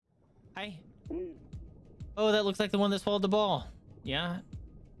Oh, that looks like the one that swallowed the ball. Yeah.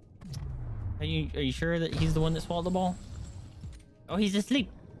 Are you sure that he's the one that swallowed the ball? Oh, he's asleep.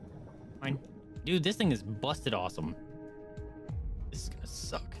 Fine. Dude, this thing is busted awesome. This is gonna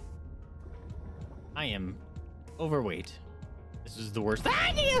suck. I am overweight. This is the worst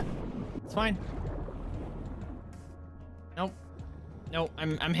idea. It's fine. Nope. No,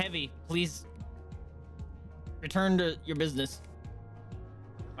 I'm heavy. Please return to your business.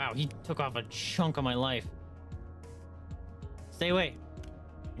 Wow, he took off a chunk of my life. Stay away.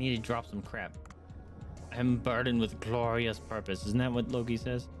 I need to drop some crap. I am burdened with glorious purpose. Isn't that what Loki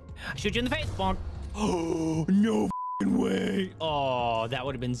says? I shoot you in the face, bonk. Oh, no f***ing way. Oh, that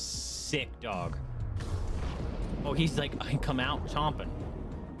would have been sick, dog. Oh, he's like, I come out chomping.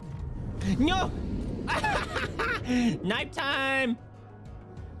 No! Night time!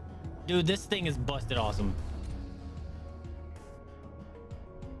 Dude, this thing is busted awesome.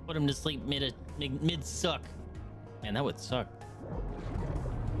 Put him to sleep mid suck. Man, that would suck.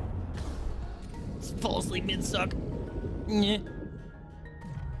 Just fall asleep mid suck. Yeah.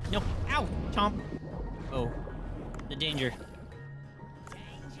 No. Ow! Chomp. Oh. The danger.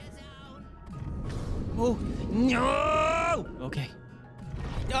 Oh no! Okay.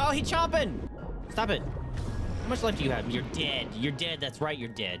 Oh, he's chomping! Stop it. How much life do you have? You're dead. You're dead. That's right, you're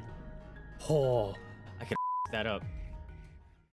dead. Oh, I could that up.